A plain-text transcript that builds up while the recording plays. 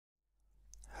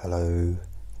Hello,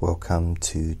 welcome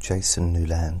to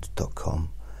jasonnewland.com.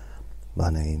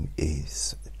 My name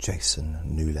is Jason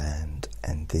Newland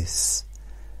and this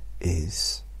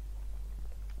is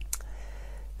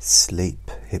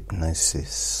Sleep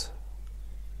Hypnosis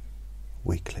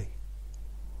Weekly.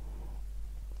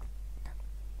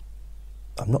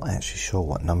 I'm not actually sure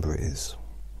what number it is,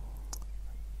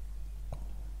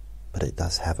 but it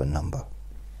does have a number.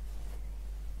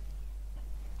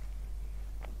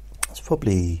 It's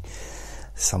probably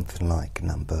something like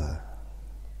number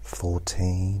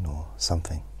 14 or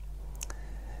something,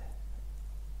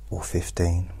 or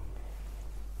 15.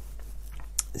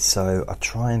 So I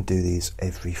try and do these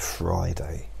every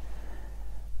Friday,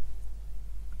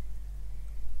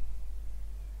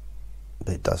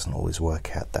 but it doesn't always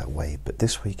work out that way. But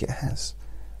this week it has.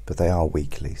 But they are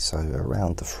weekly, so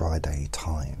around the Friday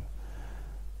time,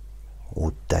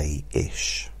 or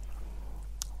day-ish,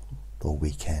 or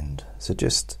weekend. So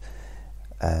just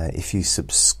if you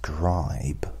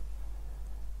subscribe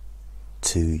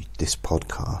to this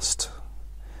podcast,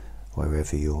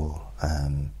 wherever you're,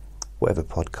 whatever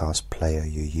podcast player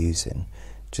you're using,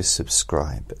 just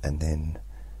subscribe, and then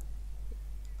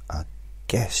I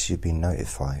guess you'll be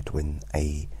notified when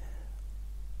a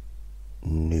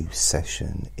new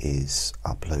session is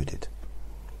uploaded.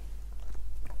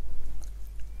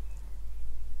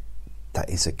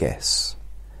 That is a guess.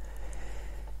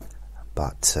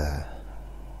 But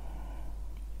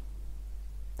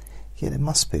yeah, there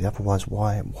must be. Otherwise,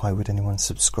 why would anyone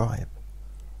subscribe?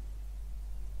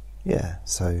 Yeah.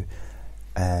 So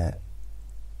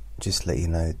just let you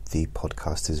know, the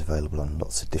podcast is available on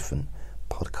lots of different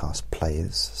podcast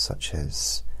players, such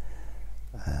as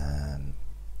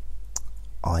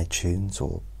iTunes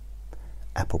or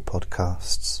Apple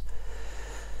Podcasts,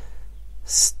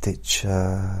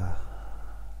 Stitcher,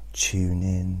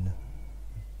 TuneIn,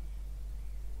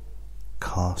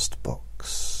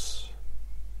 Castbox,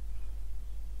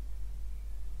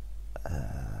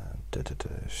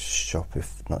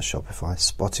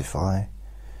 Spotify,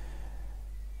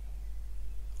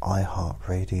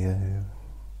 iHeartRadio.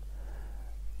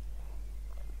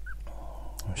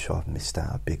 I'm sure I've missed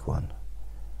out a big one.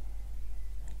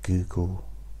 Google.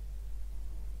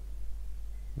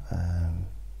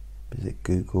 Is it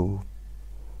Google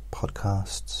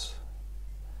Podcasts?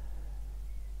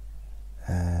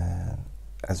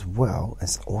 As well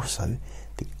as also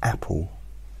the Apple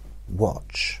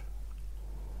Watch.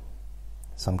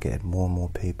 So I'm getting more and more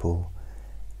people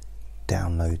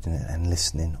downloading it and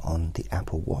listening on the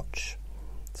Apple Watch.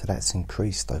 So that's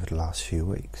increased over the last few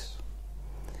weeks.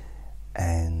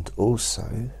 And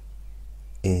also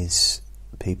is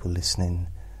people listening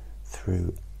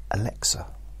through Alexa,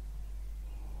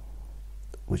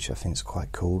 which I think is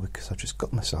quite cool because I've just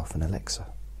got myself an Alexa.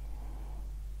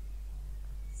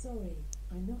 Sorry,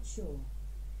 I'm not sure.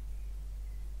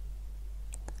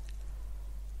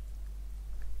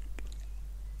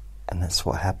 And that's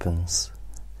what happens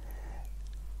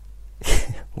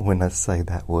when I say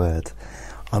that word.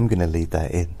 I'm going to leave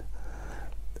that in.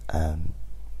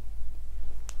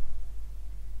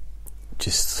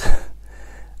 Just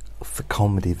for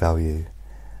comedy value.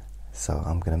 So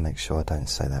I'm going to make sure I don't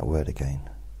say that word again.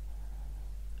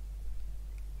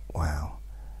 Wow.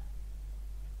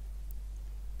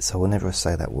 So whenever I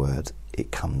say that word,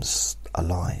 it comes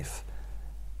alive,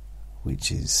 which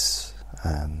is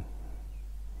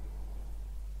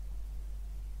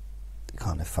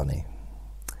kind of funny.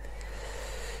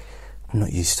 I'm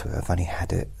not used to it. I've only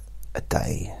had it a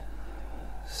day,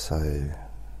 so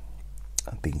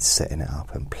I've been setting it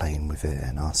up and playing with it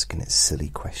and asking it silly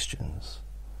questions.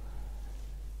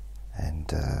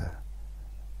 And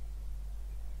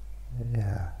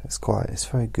yeah, it's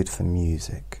very good for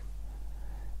music.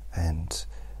 And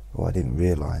what I didn't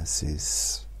realise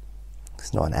is,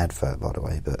 it's not an advert by the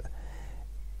way, but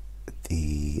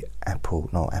the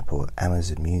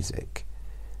Amazon Music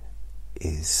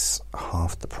is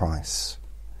half the price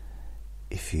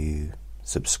if you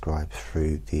subscribe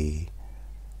through the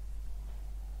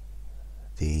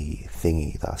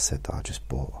thingy that I said that I just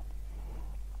bought.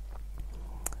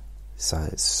 So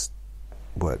it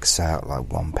works out like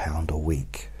 £1 a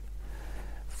week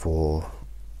for,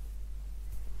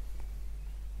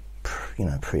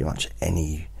 pretty much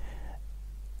any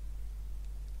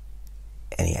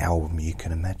album you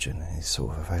can imagine is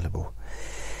sort of available.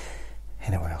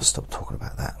 Anyway, I'll stop talking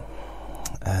about that.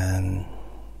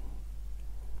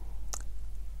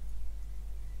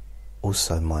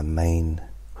 Also,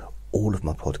 all of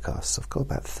my podcasts, I've got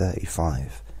about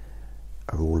 35,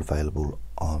 are all available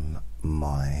on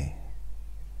my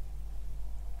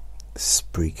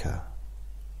Spreaker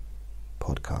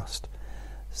podcast.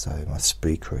 So my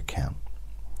Spreaker account,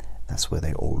 that's where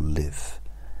they all live.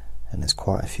 And there's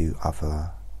quite a few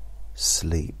other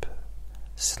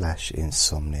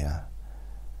sleep/insomnia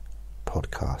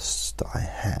podcasts that I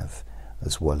have,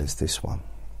 as well as this one.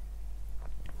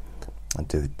 I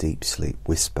do a deep sleep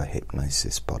whisper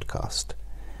hypnosis podcast,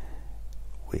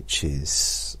 which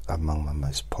is among my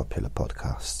most popular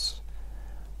podcasts.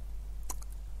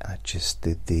 I just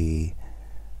did the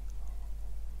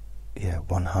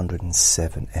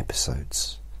 107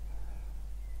 episodes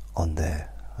on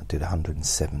there. I did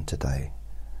 107 today,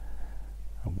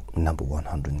 number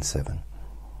 107,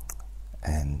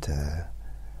 and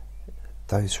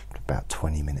those are about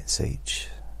 20 minutes each,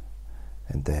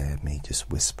 and they're me just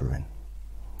whispering.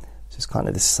 So it's kind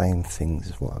of the same things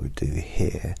as what I would do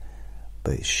here,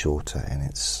 but it's shorter and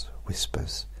it's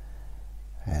whispers.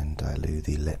 And I do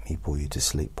the Let Me Bore You to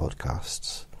Sleep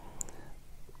podcasts.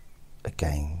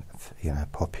 Again,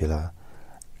 popular,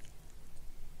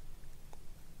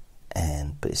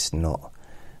 but it's not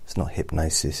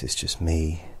hypnosis. It's just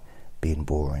me being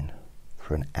boring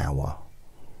for an hour.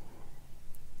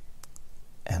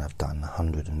 And I've done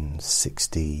over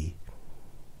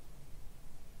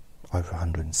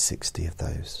 160 of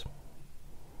those.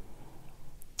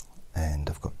 And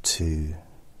I've got 2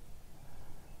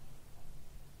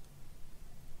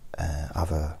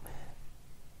 other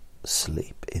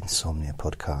sleep insomnia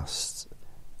podcasts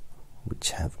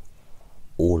which have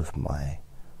all of my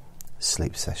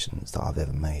sleep sessions that I've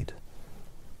ever made.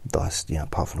 That's,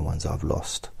 apart from the ones I've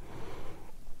lost.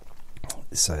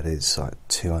 So there's like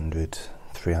 200,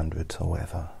 300 or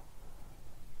whatever,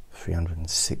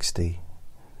 360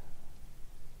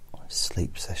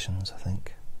 sleep sessions, I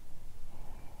think.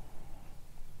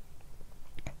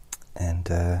 And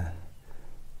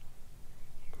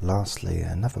lastly,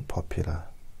 another popular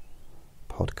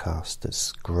podcast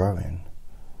that's growing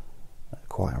at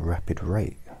quite a rapid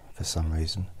rate for some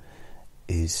reason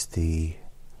is the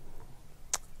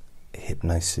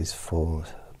Hypnosis for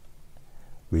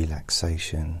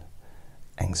relaxation,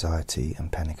 anxiety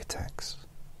and panic attacks.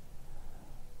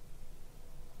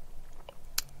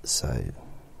 So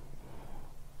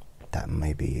that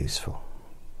may be useful.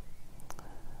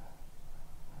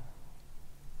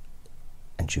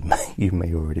 And you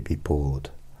may already be bored.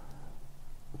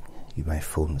 You may have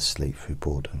fallen asleep through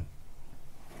boredom,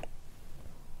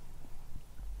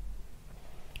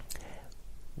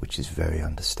 which is very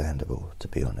understandable, to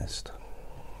be honest.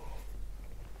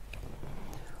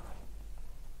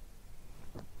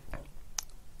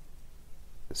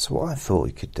 So what I thought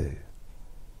we could do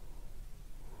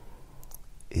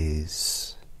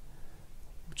is,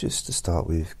 just to start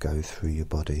with, go through your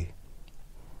body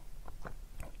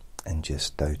and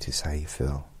just notice how you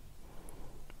feel.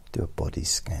 Do a body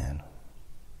scan.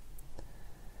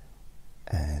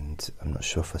 And I'm not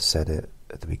sure if I said it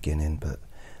at the beginning, but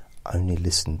only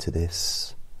listen to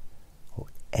this or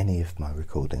any of my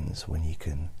recordings when you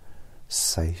can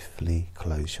safely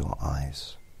close your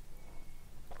eyes.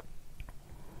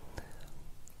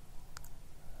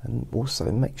 And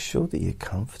also make sure that you're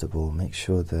comfortable. Make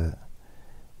sure that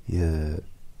you're,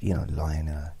 lying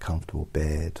in a comfortable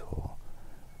bed, or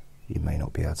you may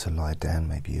not be able to lie down.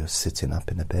 Maybe you're sitting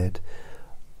up in a bed.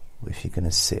 Or if you're going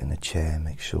to sit in a chair,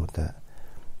 make sure that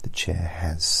the chair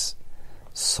has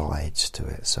sides to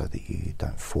it so that you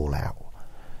don't fall out.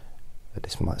 But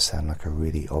this might sound like a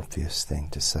really obvious thing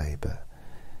to say, but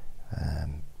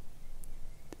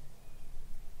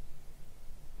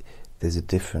there's a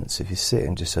difference. If you sit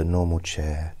in just a normal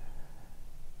chair,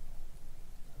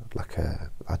 like a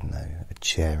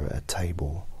chair at a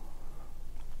table,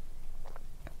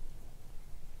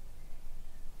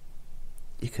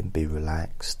 you can be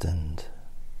relaxed and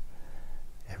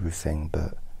everything,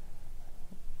 but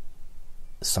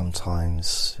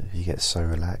sometimes if you get so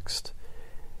relaxed,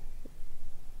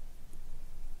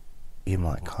 you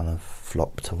might kind of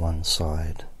flop to one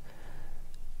side,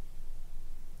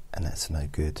 and that's no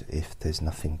good if there's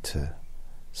nothing to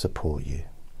support you.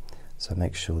 So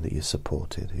make sure that you're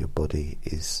supported, your body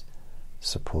is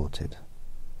supported.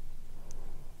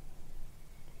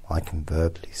 I can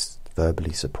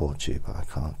verbally support you, but I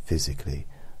can't physically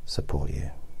support you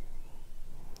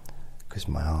because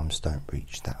my arms don't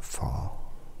reach that far.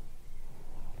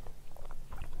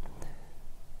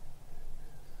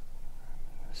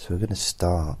 So we're going to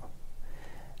start.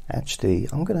 Actually,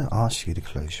 I'm going to ask you to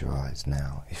close your eyes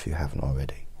now if you haven't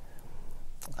already.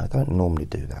 I don't normally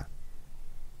do that,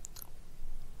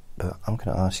 but I'm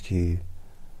going to ask you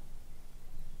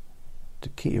to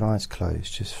keep your eyes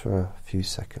closed just for a few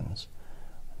seconds.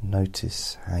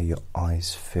 Notice how your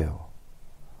eyes feel,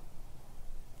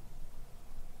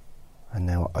 and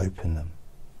now open them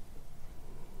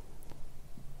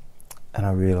And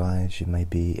I realise you may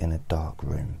be in a dark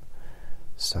room,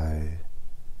 so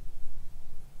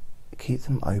keep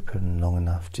them open long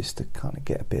enough just to kind of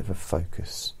get a bit of a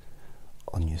focus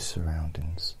on your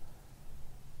surroundings.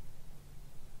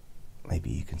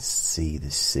 Maybe you can see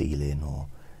the ceiling or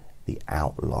the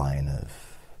outline of,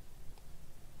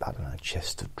 I don't know, a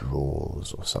chest of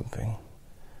drawers or something,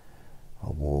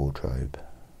 a wardrobe.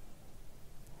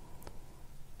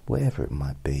 Whatever it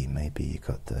might be, maybe you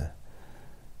got the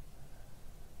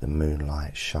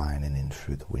moonlight shining in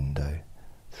through the window,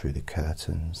 through the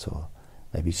curtains, or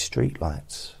maybe street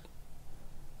lights.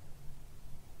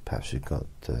 Perhaps you've got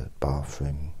the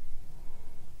bathroom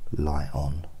light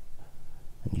on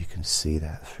and you can see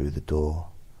that through the door,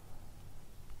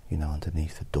 you know,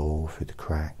 underneath the door, through the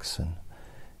cracks. And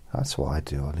that's what I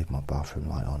do. I leave my bathroom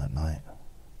light on at night.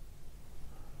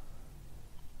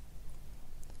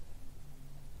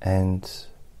 And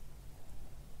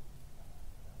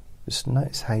just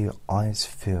notice how your eyes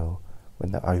feel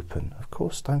when they're open. Of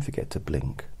course, don't forget to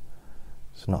blink.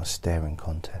 It's not a staring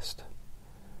contest.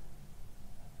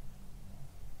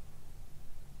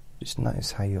 Just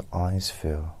notice how your eyes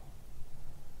feel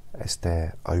as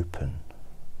they're open.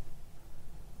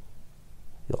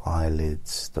 Your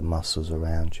eyelids, the muscles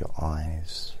around your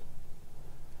eyes,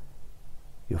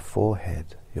 your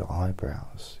forehead, your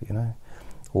eyebrows, you know,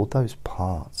 all those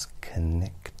parts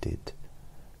connected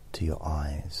to your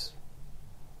eyes.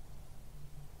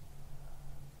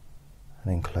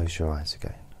 And then close your eyes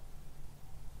again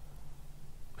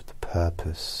with the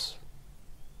purpose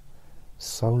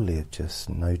solely of just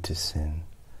noticing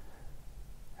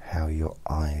how your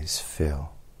eyes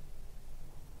feel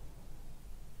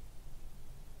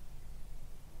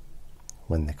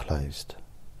when they're closed.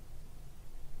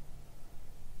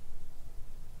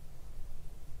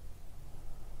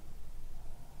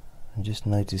 And just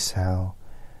notice how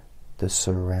the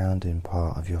surrounding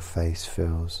part of your face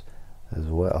feels as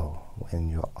well when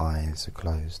your eyes are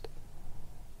closed.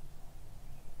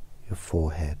 Your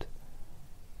forehead,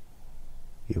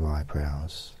 your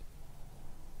eyebrows,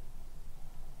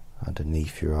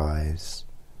 underneath your eyes,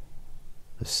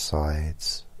 the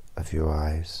sides of your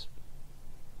eyes,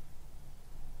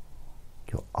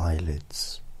 your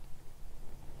eyelids,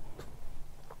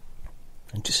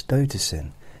 and just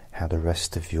noticing how the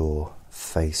rest of your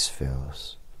face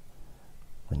feels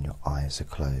when your eyes are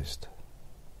closed.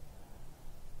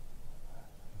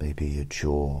 Maybe your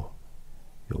jaw,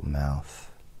 your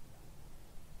mouth,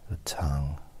 the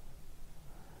tongue,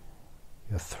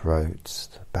 your throat,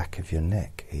 the back of your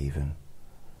neck even,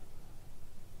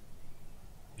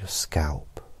 your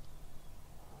scalp,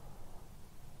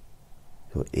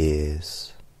 your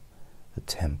ears, the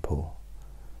temple.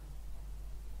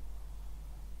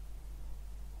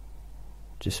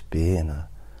 Just being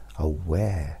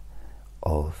aware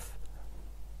of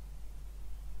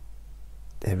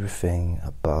everything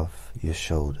above your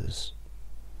shoulders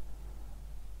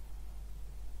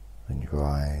when your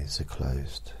eyes are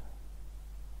closed.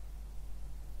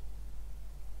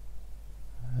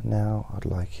 And now I'd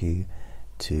like you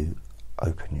to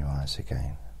open your eyes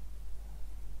again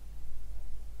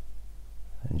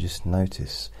and just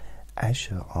notice as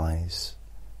your eyes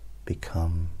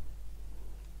become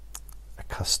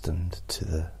accustomed to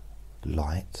the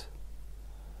light.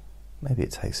 Maybe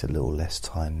it takes a little less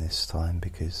time this time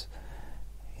because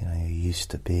you know you're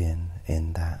used to being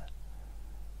in that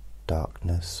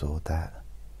darkness or that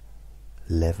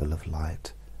level of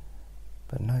light.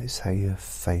 But notice how your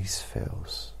face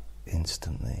feels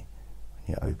instantly when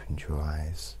you opened your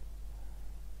eyes.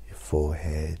 Your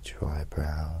forehead, your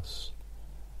eyebrows,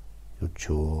 your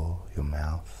jaw, your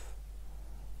mouth,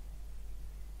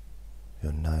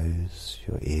 your nose,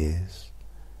 your ears,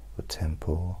 your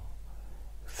temple,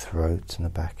 your throat and the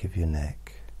back of your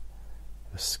neck,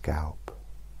 your scalp.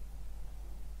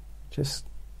 Just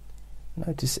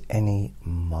notice any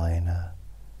minor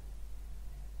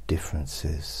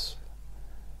differences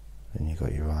when you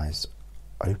got your eyes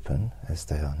open as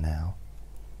they are now,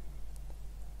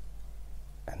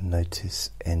 and notice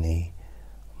any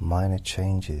minor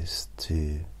changes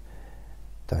to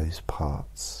those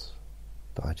parts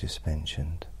that I just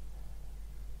mentioned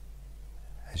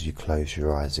as you close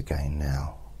your eyes again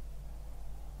now.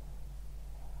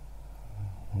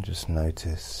 And just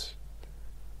notice.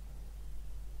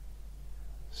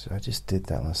 So I just did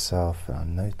that myself, and I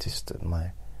noticed that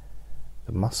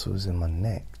the muscles in my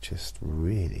neck just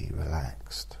really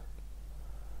relaxed.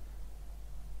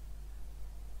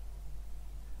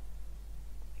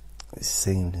 It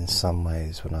seemed in some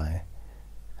ways when I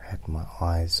had my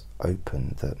eyes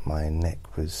open that my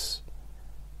neck was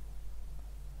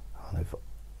kind of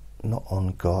not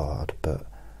on guard, but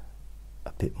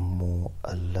a bit more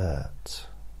alert.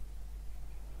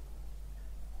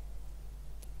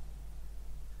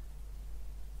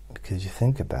 Because you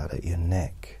think about it, your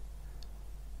neck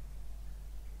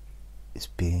is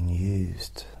being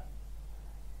used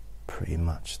pretty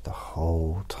much the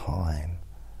whole time,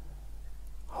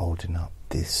 holding up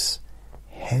this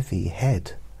heavy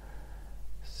head.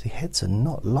 See, heads are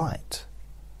not light,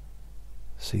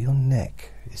 so your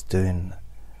neck is doing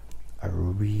a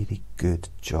really good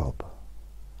job,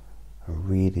 a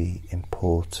really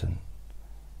important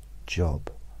job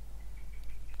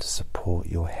to support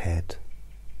your head.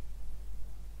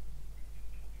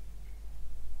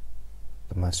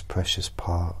 The most precious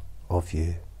part of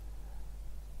you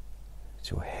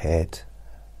is your head,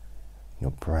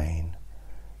 your brain,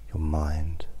 your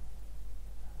mind.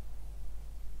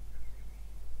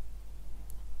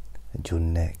 And your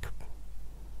neck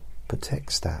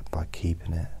protects that by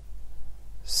keeping it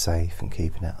safe and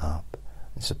keeping it up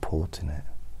and supporting it.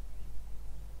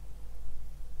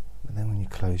 But then when you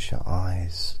close your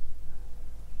eyes,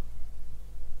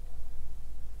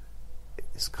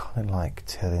 it's kind of like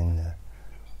telling the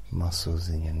muscles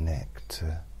in your neck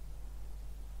to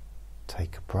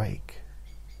take a break,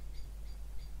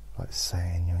 like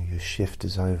saying, your shift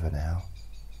is over now.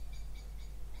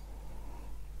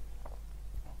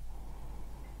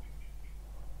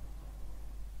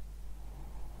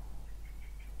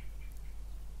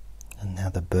 And now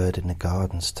the bird in the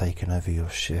garden's taken over your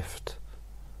shift,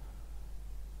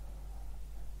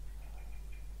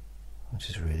 which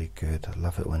is really good. I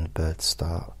love it when the birds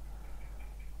start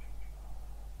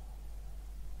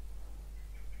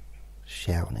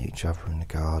shouting at each other in the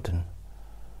garden,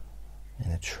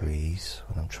 in the trees,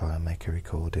 when I'm trying to make a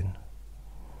recording.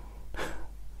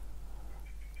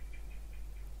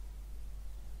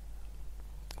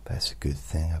 That's a good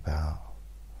thing about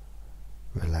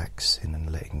relaxing and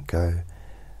letting go,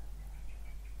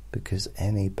 because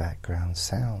any background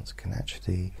sounds can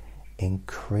actually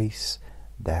increase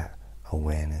that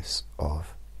awareness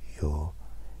of your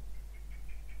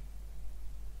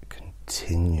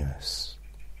continuous,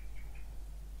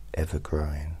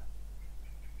 ever-growing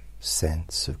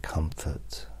sense of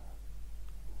comfort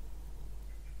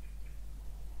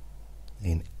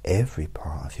in every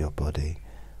part of your body,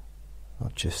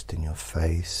 not just in your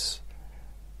face,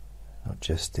 not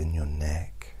just in your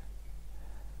neck,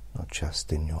 not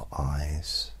just in your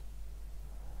eyes.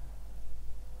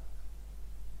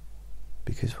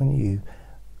 Because when you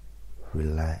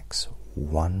relax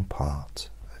one part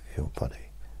of your body,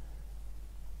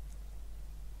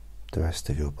 the rest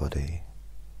of your body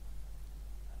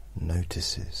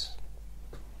notices.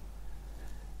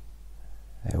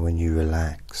 And when you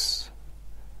relax,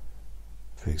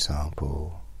 for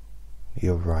example,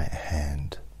 your right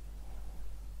hand,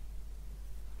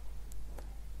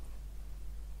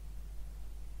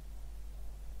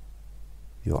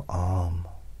 your arm,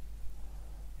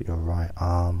 your right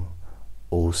arm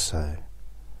also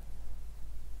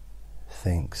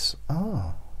thinks,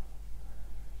 oh,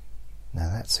 now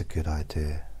that's a good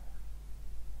idea.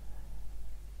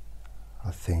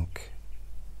 I think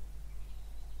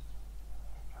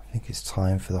it's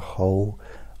time for the whole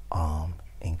arm,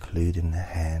 including the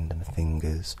hand and the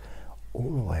fingers,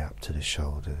 all the way up to the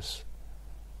shoulders.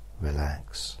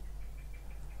 Relax.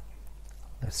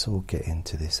 Let's all get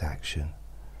into this action.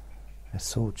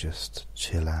 Let's all just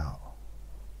chill out.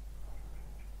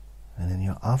 And then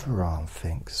your other arm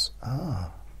thinks,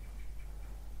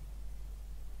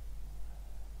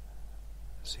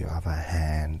 so your other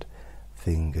hand,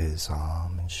 fingers,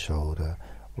 arm and shoulder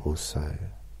also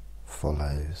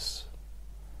follows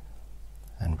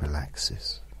and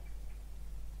relaxes.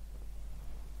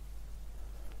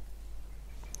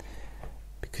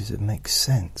 Because it makes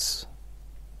sense,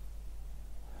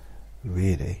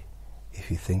 really, if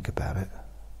you think about it,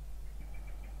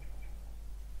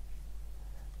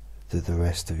 that the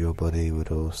rest of your body would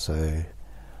also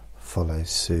follow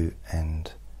suit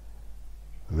and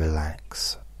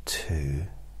relax too.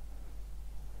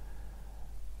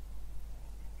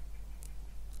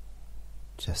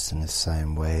 Just in the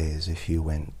same way as if you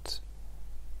went,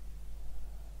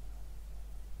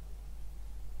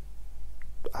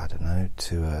 I don't know,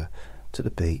 to the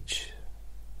beach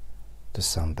to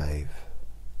sunbathe.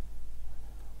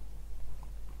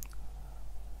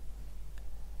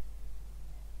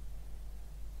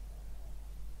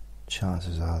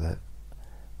 Chances are that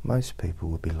most people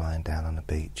would be lying down on the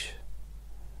beach.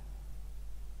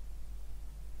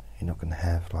 You're not going to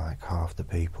have like half the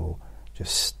people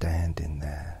just standing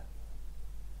there.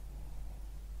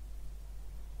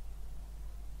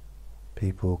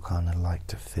 People kind of like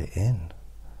to fit in.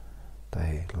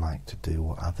 They like to do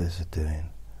what others are doing.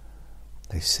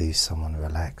 They see someone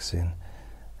relaxing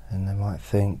and they might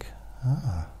think,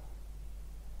 ah,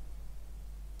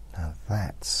 now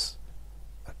that's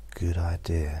a good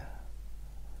idea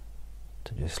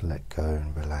to just let go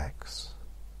and relax.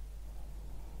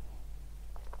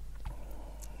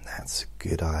 That's a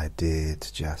good idea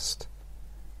to just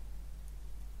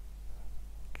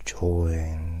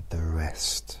join the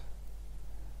rest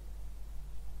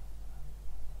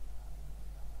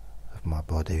of my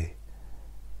body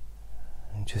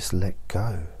and just let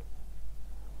go.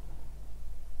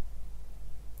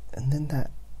 And then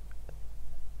that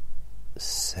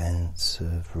sense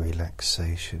of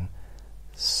relaxation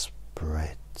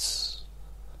spreads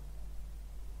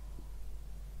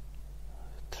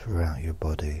throughout your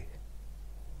body.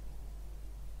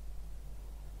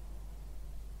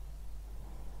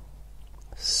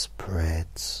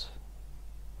 Spreads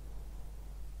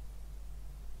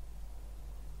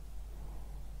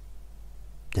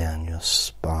down your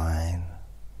spine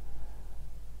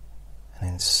and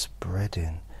then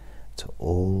spreading to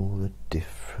all the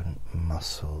different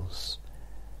muscles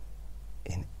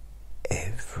in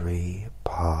every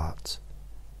part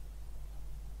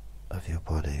of your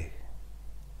body,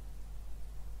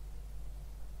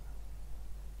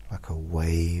 like a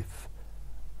wave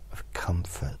of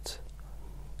comfort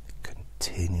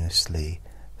continuously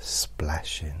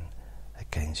splashing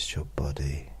against your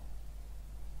body.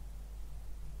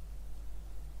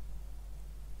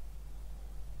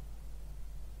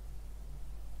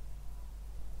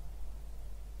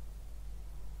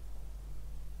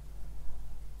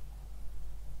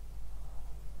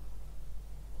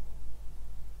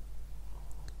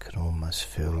 Can almost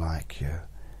feel like you're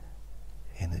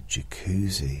in a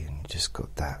jacuzzi and you just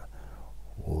got that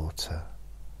water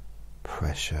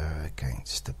pressure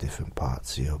against the different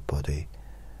parts of your body.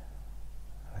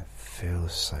 And it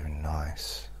feels so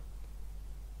nice.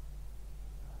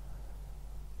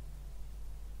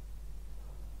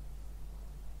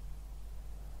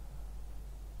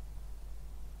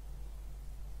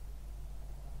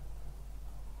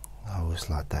 I always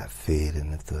like that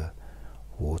feeling of the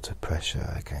water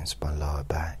pressure against my lower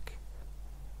back.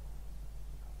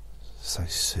 So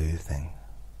soothing.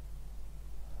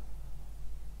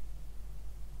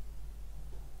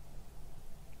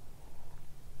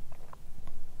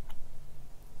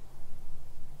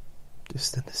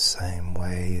 Just in the same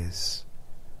way as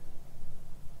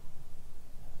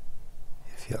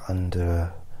if you're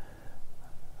under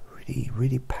a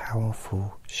really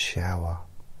powerful shower.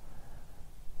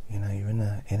 You know, you're in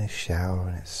a shower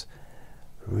and it's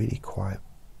really quite,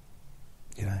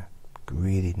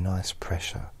 really nice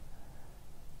pressure.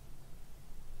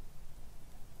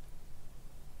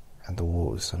 And the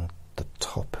water's on the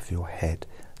top of your head,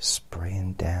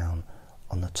 spraying down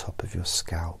on the top of your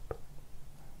scalp,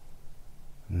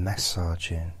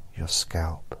 massaging your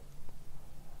scalp.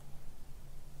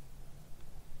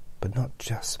 But not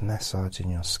just massaging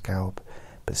your scalp,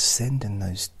 but sending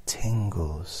those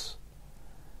tingles.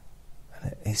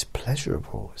 And it's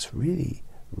pleasurable. It's really,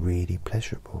 really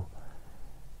pleasurable.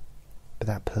 But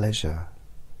that pleasure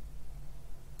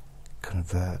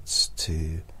converts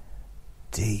to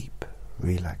deep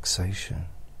relaxation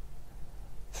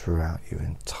throughout your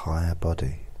entire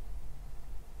body.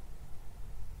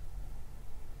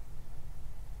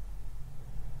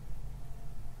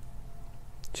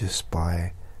 Just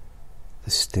by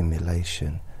the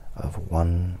stimulation of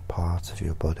one part of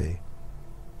your body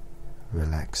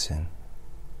relaxing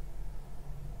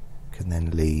can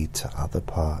then lead to other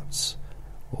parts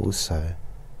also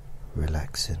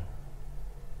relaxing.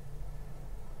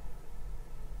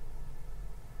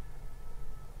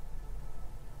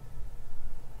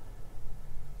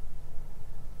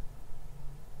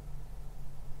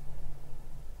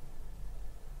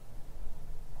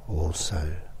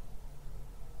 Also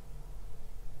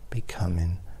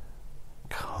becoming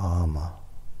calmer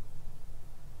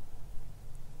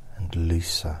and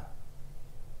looser.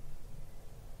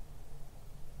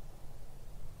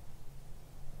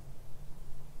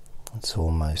 It's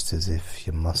almost as if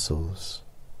your muscles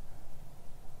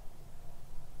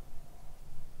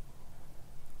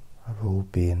are all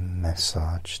being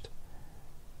massaged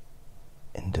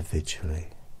individually.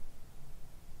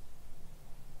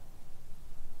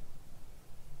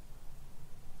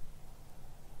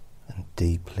 And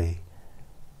deeply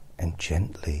and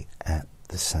gently at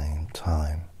the same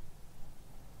time.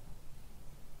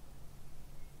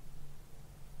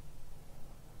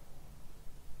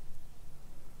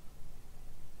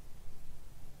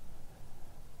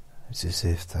 It's as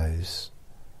if those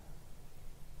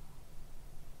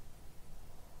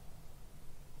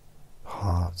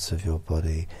parts parts of your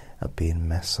body are being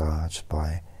massaged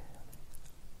by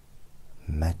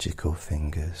magical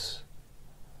fingers,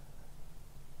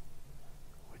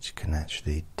 which can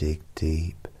actually dig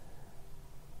deep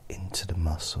into the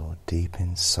muscle, deep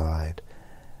inside,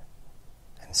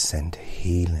 and send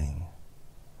healing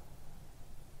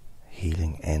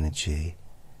energy,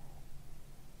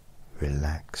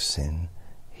 relaxing,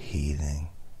 healing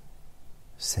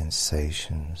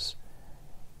sensations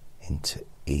into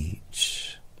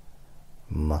each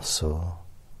muscle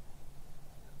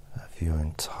of your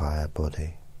entire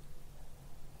body.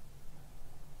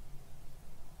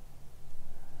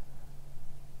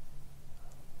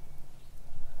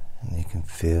 And you can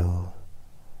feel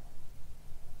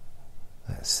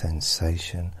that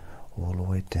sensation all the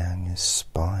way down your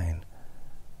spine,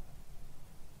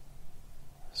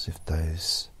 as if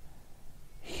those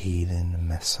healing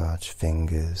massage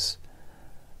fingers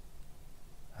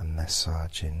are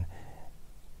massaging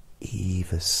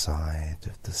either side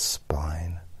of the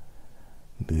spine,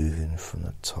 moving from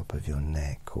the top of your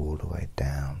neck all the way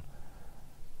down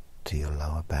to your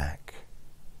lower back.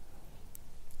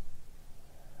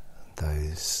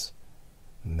 Those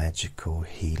magical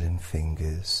healing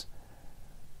fingers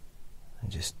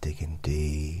and just digging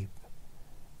deep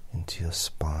into your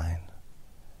spine,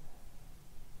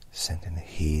 sending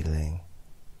healing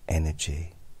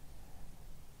energy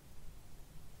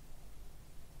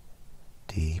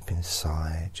deep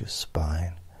inside your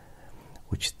spine,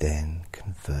 which then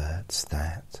converts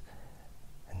that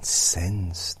and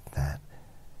sends that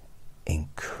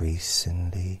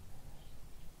increasingly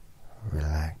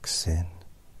relaxing,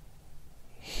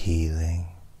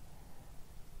 healing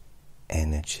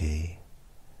energy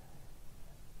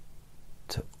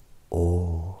to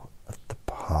all of the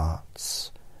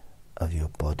parts of your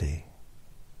body,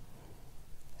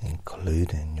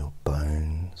 including your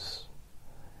bones,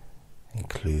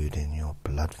 including your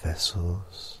blood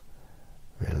vessels,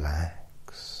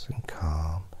 relax and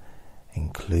calm,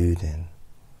 including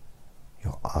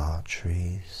your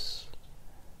arteries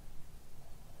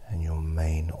and your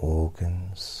main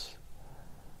organs,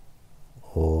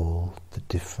 all the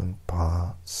different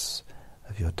parts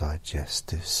of your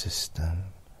digestive system,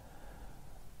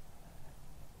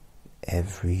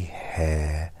 every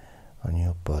hair on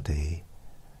your body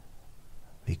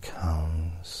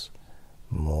becomes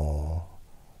more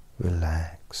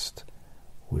relaxed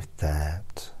with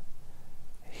that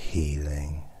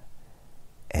healing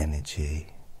energy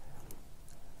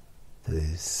that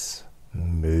is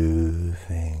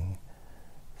moving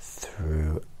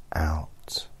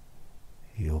throughout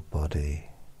your body,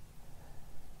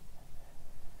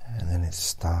 and then it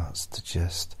starts to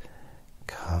just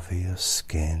cover your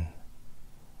skin,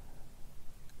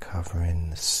 covering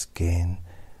the skin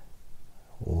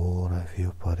all over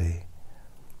your body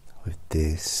with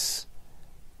this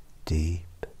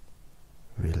deep,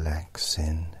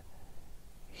 relaxing,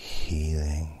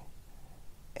 healing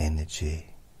energy,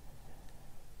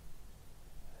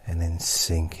 and then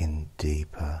sinking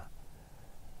deeper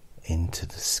into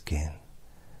the skin,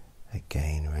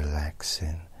 again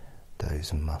relaxing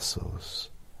those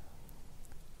muscles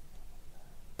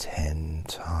 10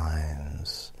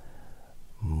 times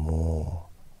more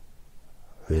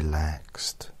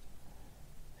relaxed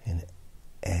in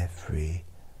every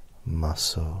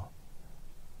muscle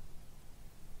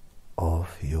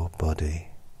of your body,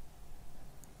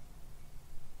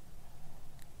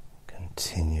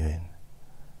 continuing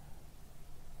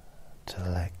to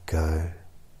let go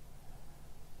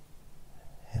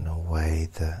in a way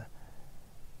that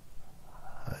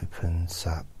opens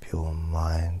up your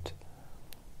mind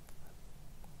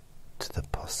to the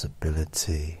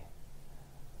possibility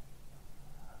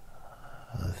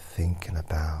of thinking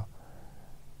about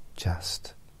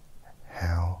just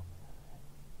how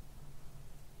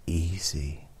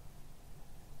easy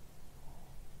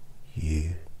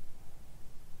you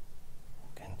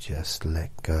can just let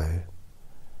go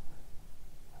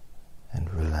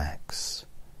and relax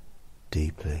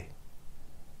deeply,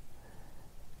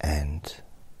 and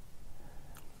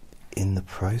in the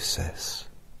process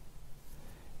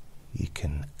you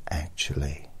can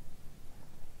actually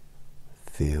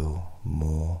feel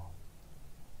more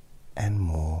and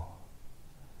more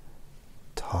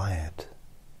tired,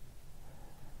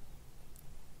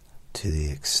 to the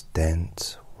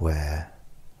extent where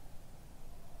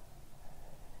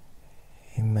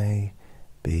you may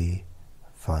be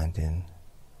finding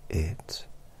it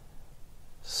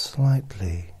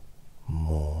slightly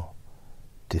more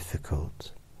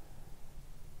difficult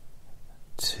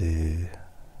to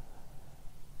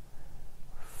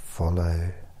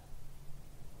follow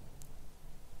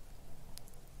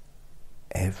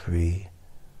every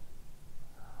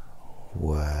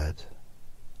word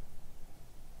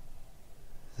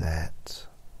that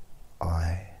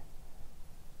I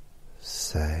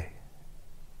say,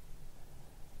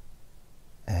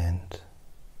 and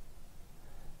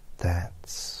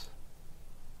that's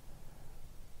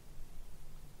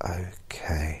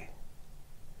okay,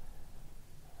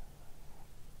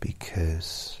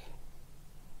 because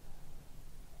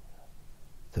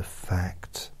the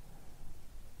fact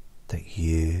that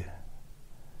you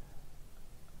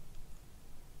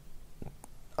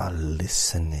are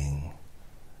listening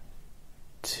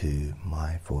to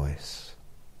my voice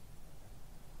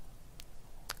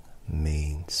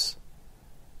means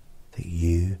that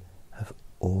you have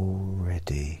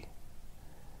already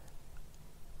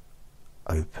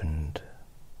opened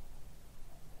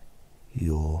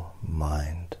your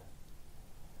mind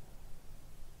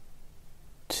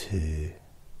to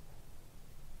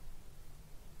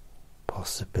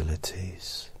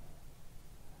possibilities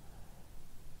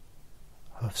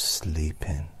of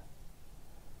sleeping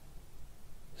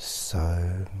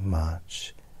so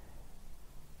much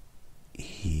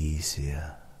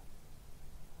easier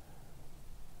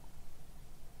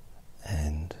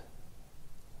and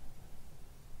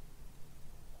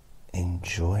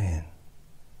enjoying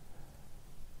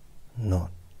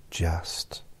not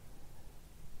just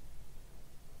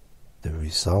the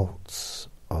results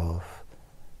of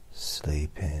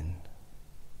sleeping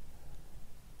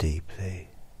deeply,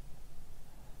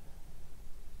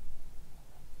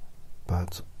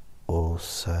 but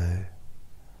also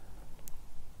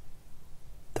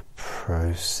the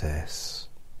process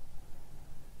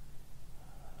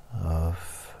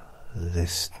of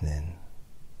listening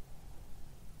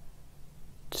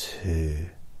to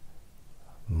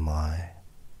my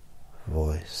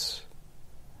voice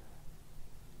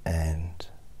and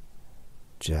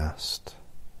just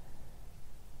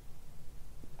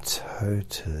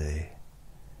totally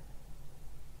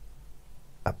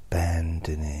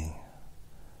abandoning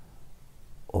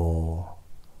all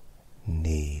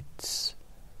needs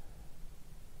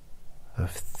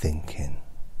of thinking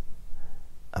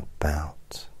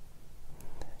about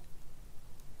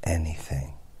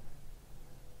anything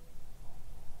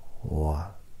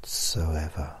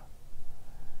whatsoever,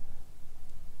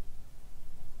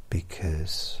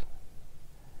 because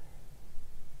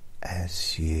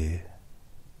as you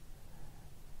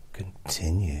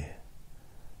continue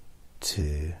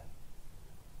to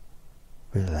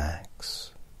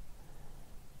relax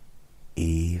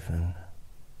even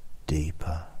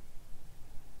deeper,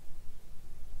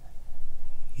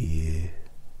 you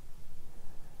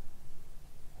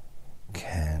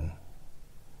can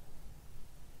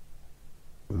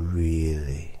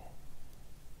really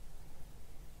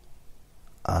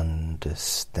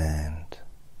understand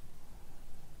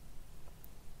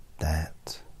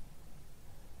that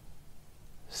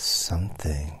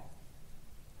something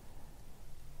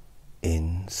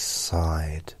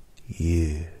inside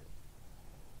you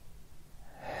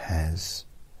has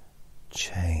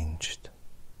changed,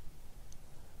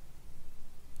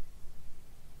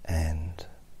 and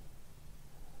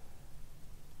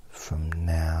from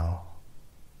now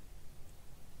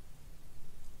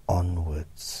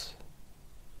onwards,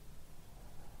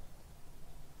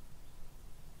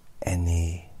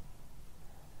 any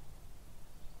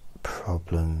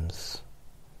problems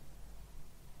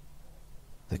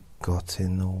that got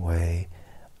in the way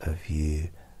of you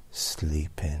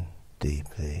sleeping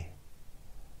deeply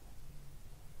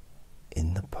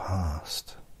in the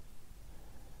past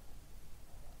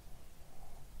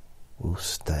will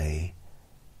stay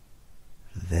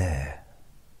there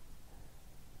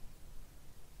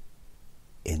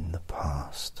in the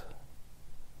past.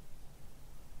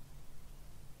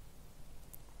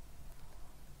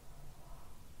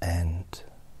 And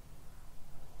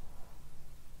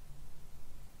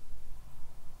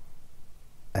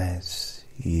as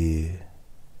you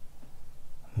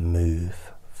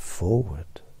move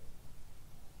forward,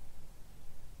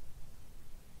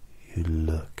 you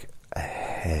look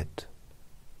ahead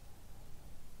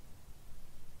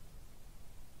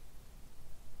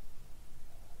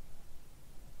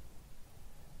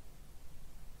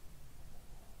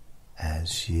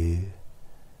as you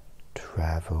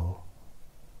travel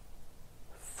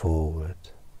forward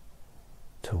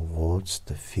towards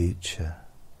the future.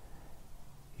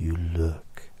 You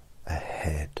look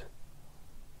ahead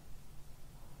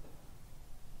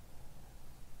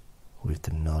with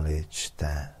the knowledge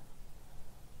that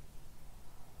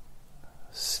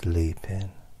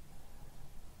sleeping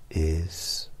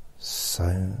is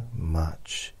so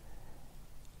much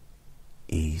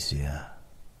easier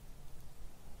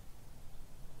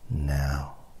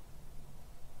now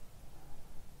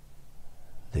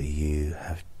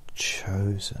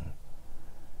chosen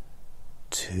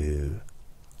to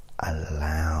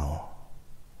allow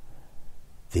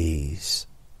these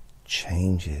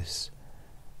changes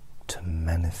to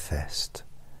manifest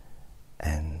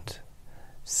and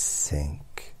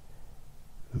sink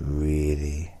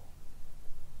really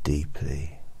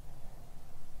deeply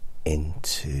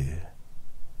into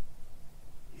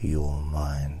your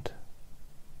mind.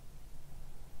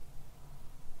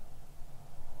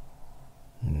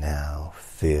 Now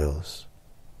feels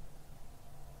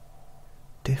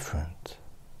different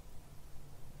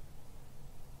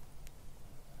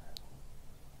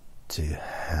to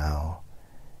how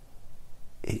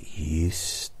it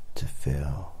used to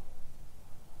feel.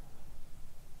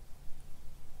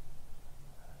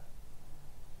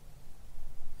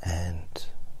 And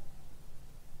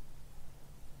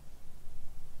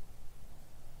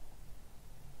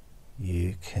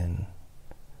you can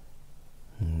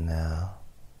now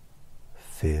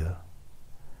feel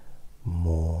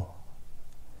more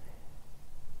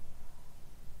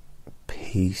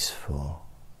peaceful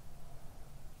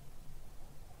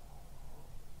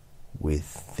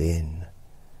within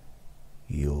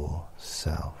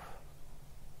yourself.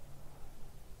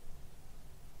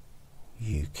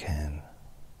 You can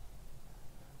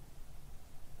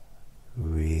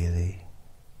really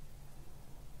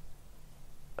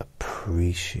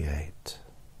appreciate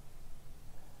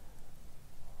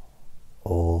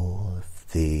all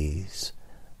of these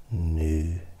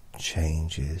new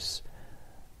changes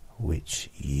which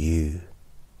you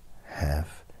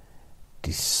have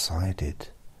decided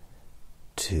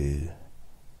to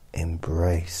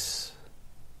embrace.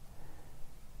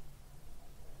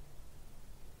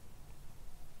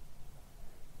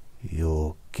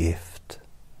 Your gift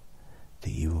that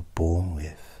you were born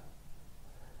with,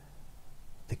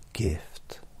 the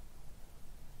gift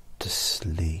to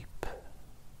sleep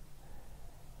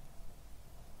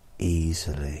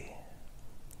easily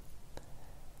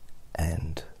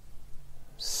and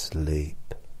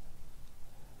sleep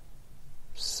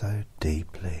so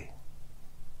deeply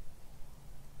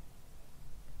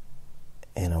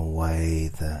in a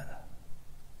way that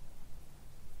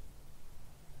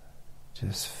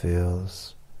just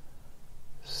feels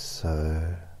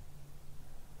so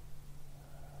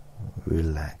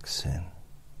relaxing.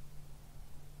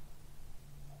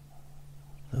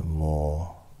 The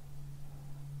more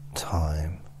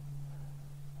time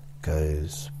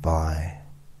goes by,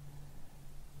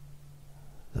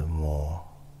 the more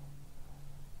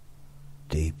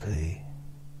deeply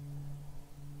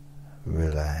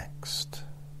relaxed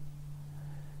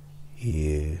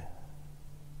you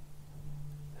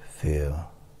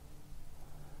feel.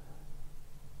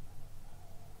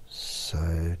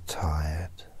 So tired.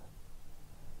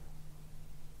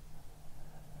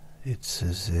 It's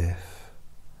as if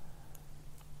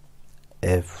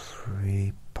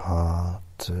every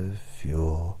part of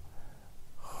your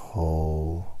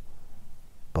whole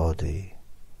body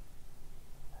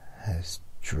has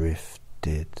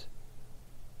drifted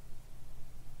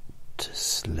to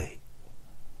sleep.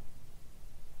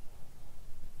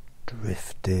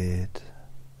 Drifted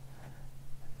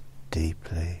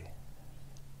deeply,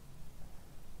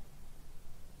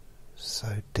 so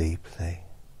deeply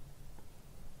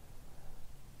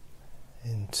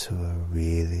into a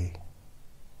really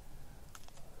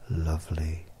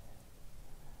lovely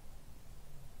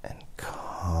and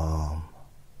calm,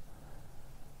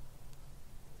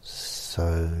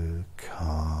 so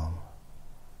calm,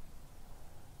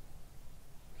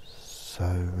 so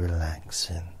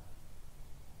relaxing,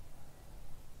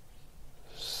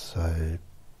 so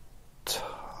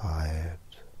tired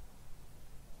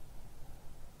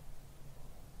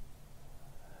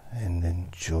and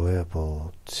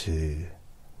enjoyable to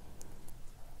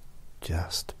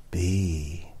just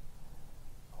be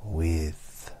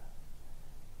with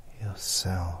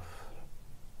yourself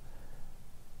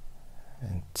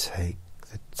and take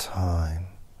the time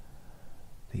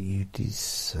that you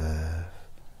deserve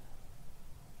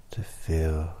to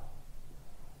feel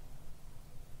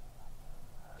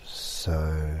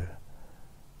so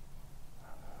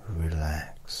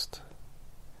relaxed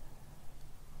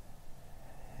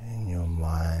in your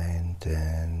mind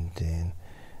and in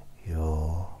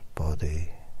your body.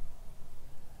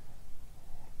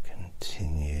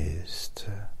 Continues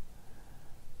to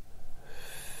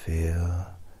feel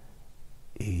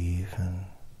even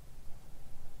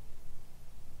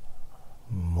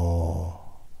more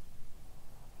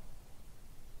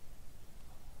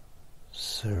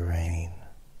serene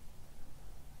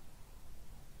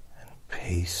and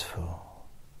peaceful,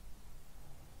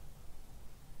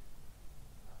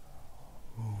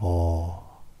 more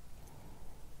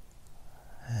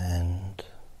and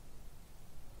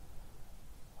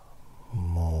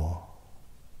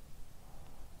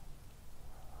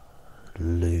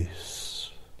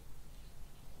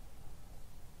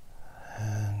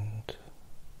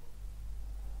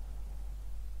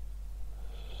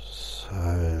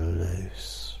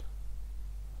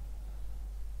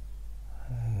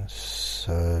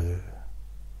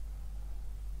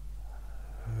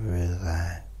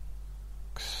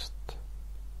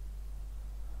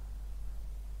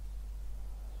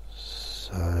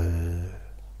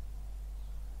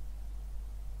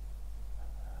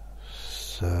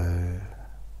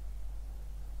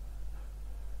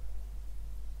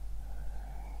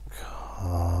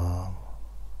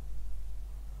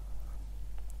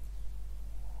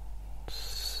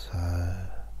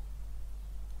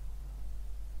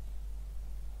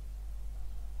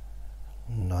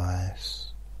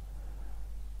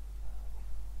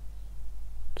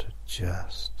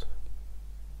just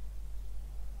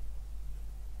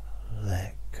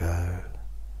let go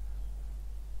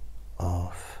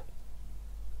of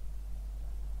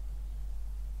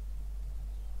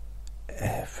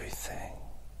everything.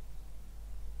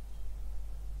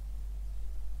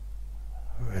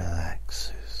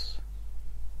 Relaxes,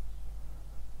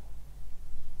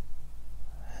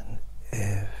 and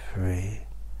every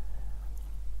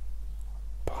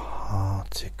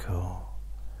particle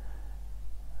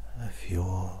of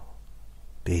your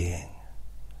being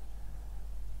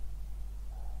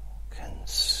can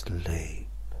sleep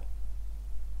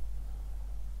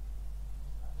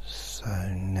so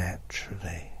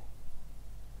naturally,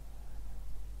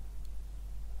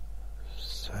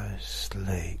 so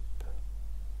sleep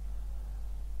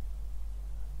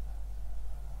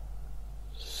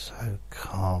so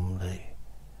calmly.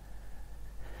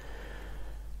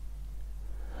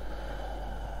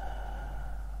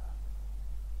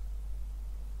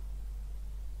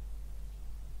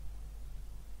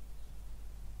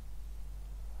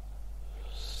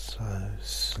 So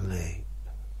sleep.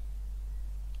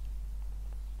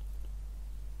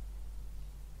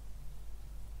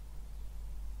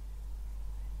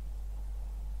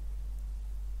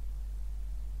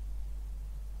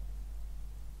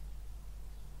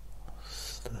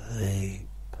 Sleep.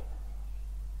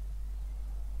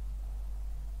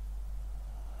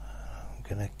 I'm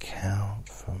going to count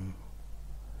from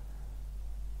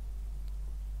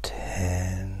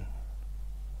 10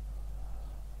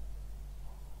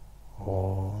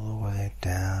 all the way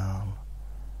down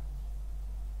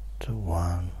to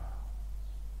 1,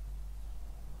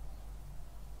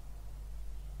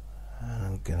 and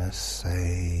I'm going to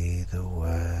say the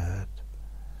word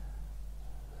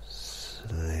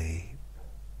sleep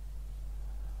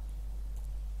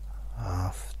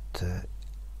after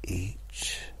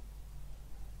each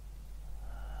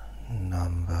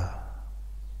number,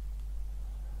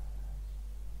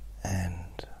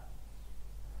 and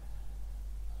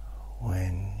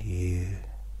when you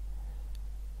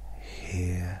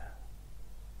hear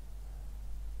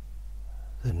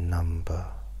the number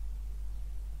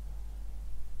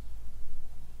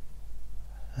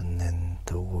and then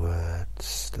the word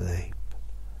sleep,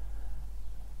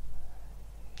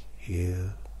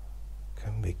 you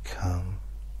can become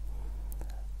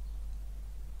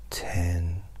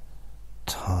 10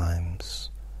 times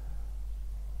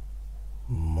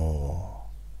more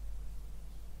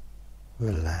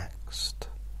relaxed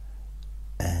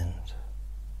and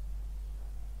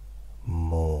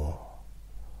more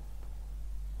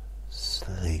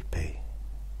sleepy.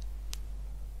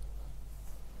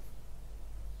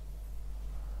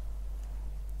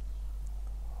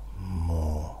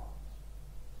 More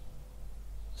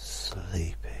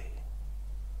sleepy.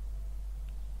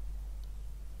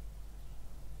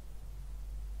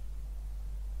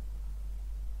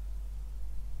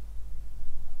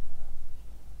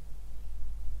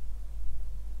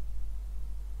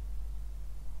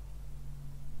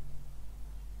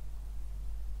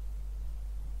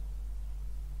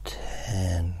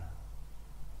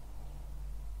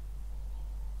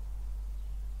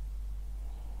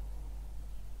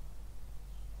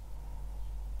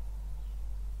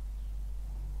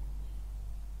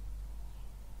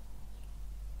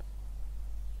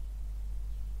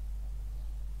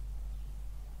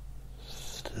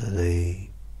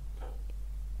 Sleep.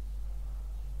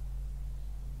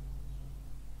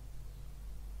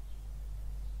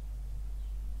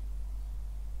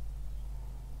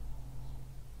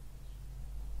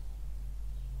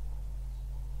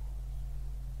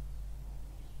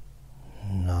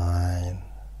 Nine.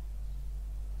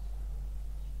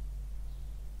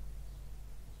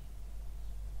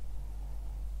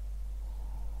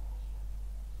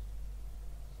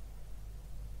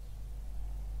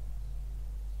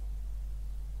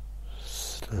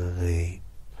 Sleep.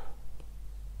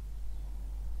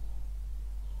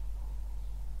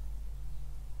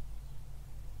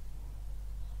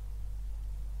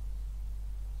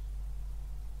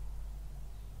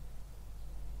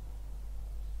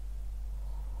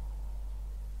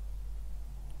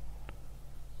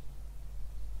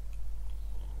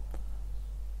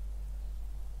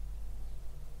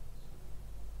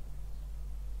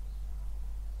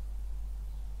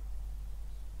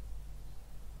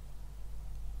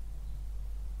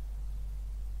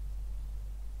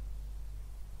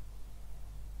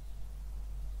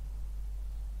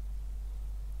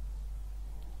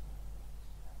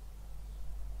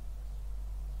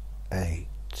 8.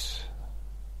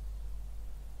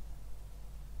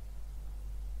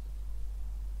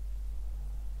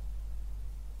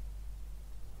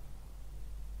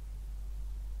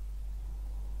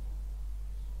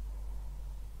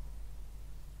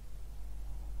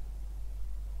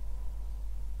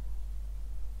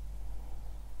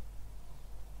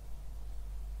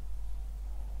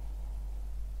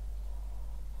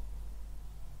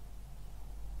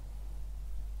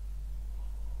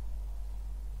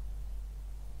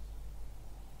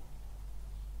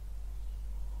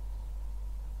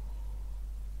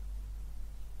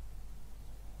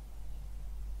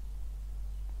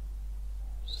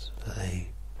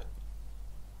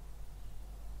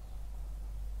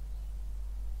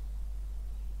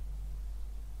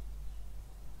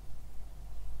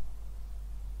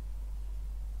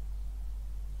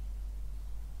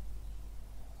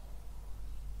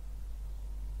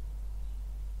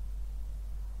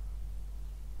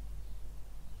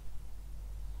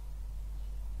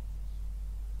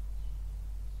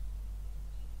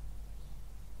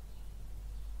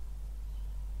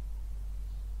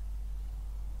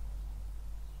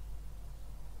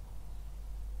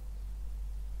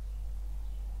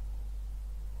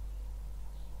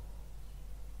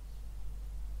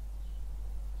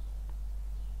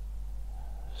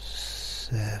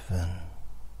 7.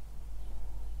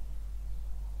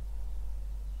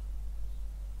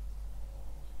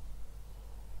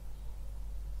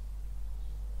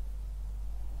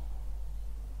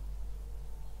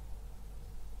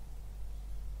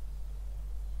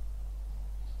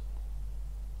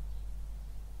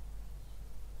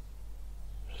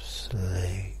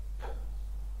 Sleep.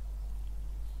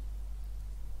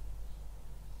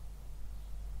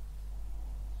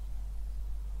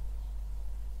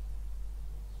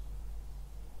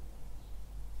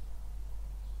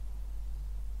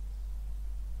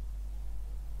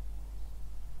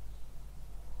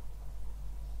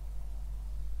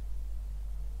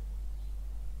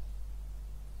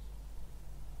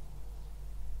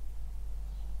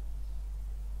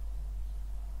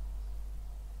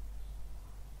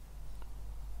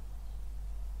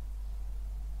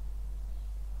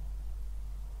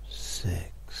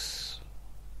 6.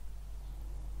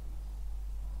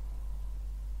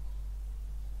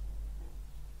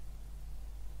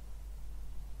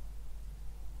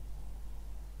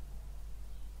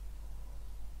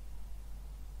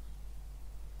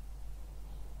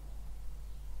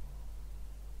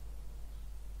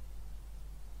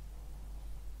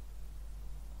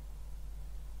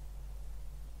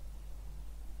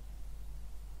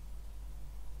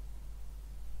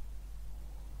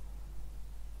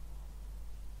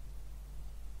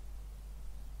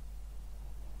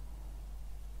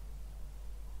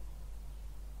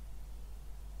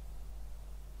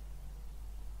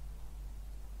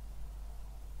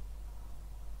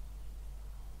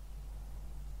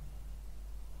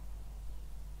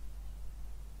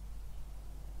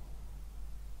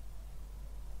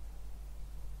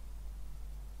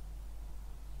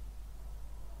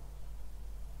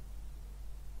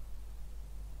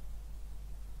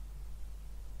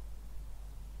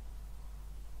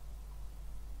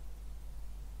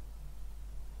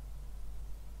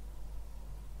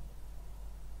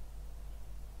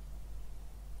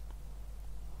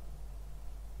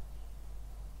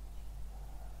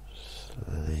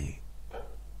 5.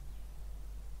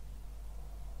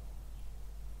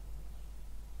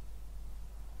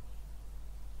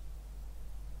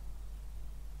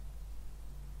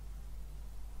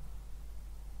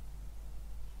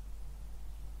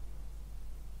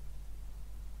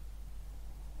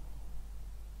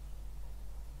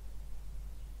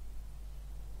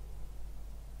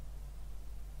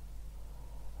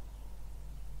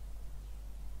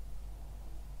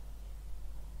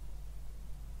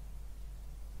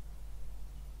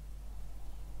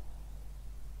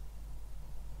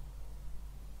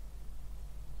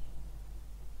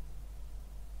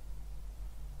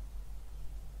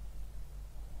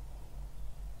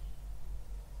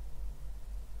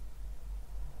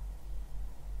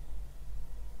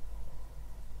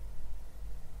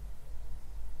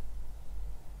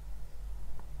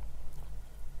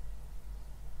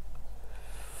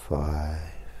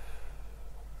 4.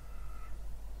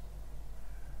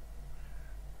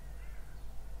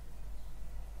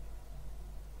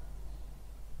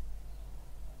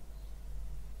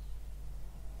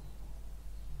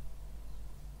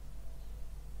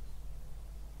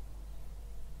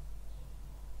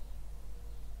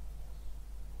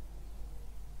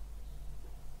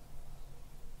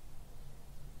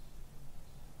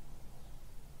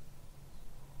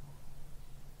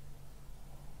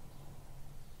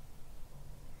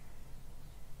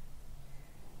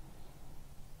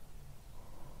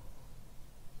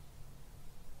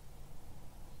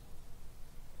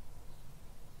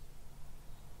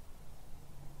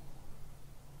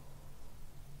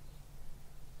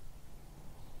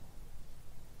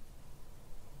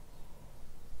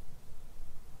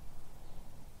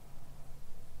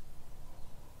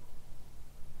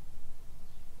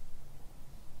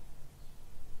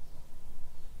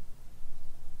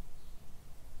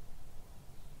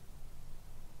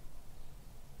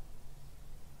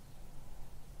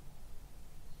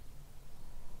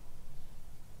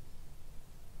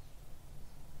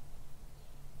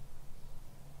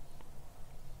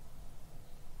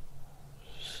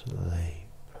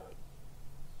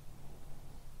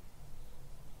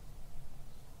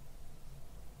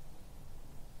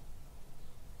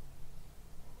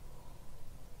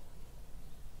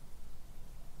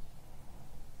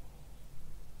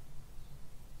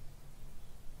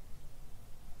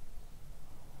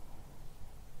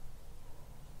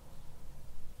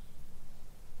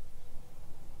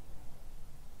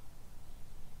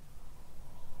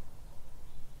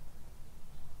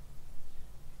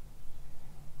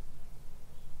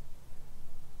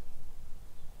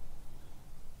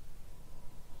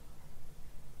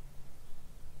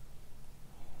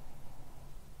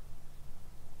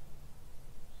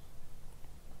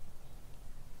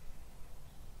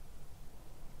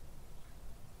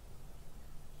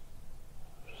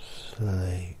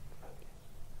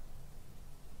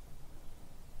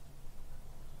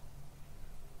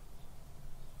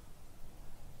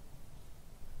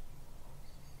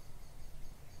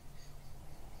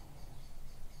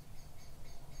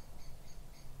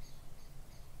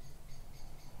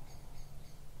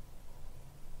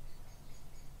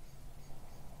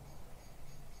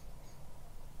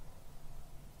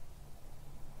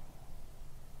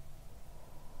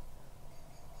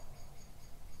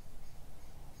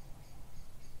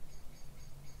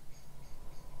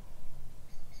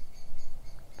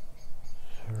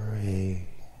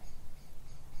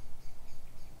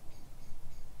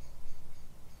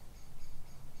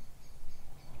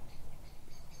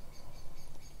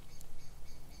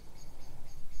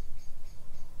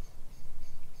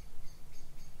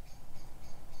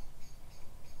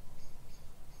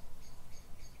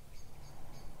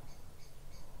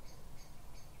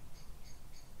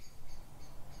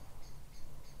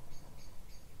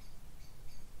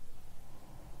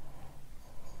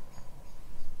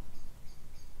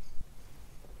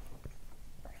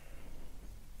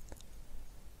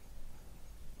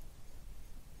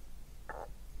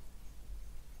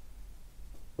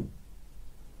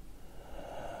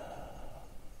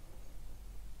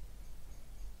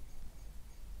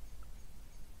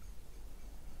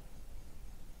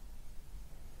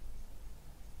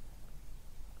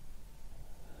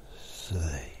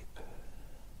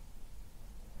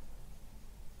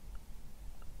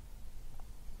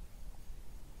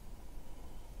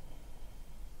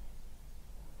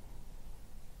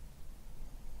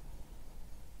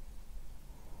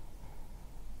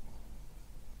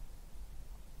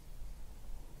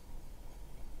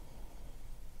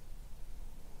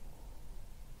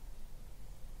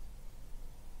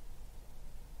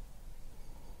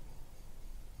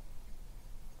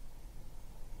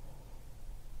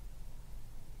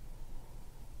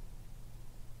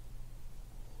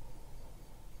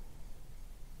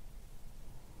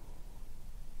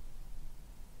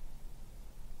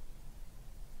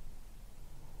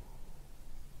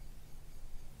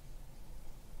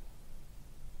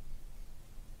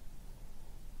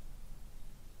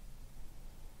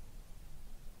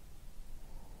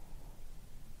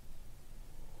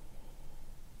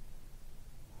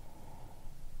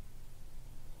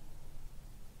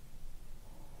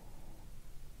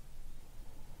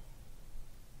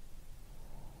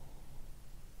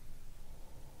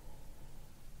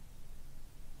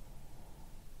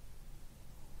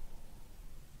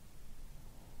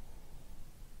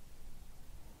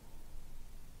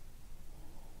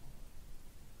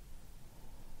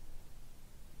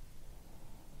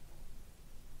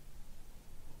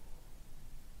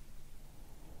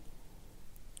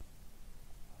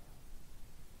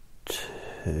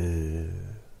 2.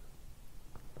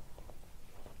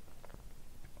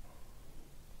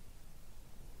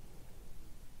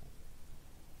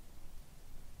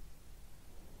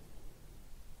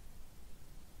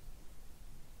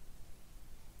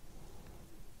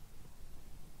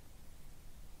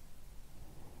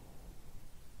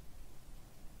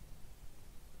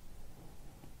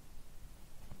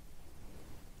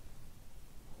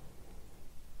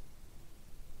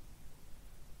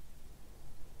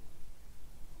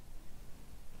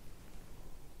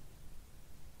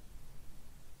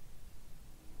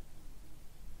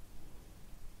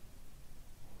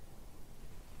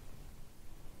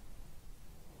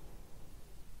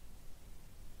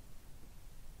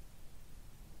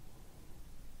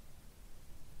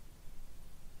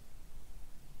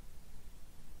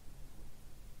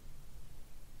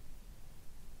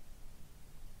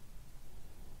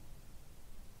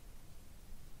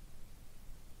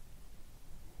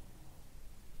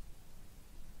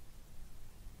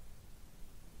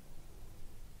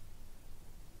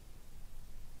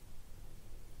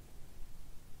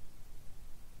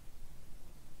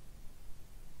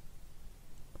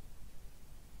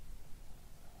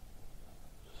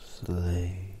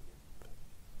 Sleep.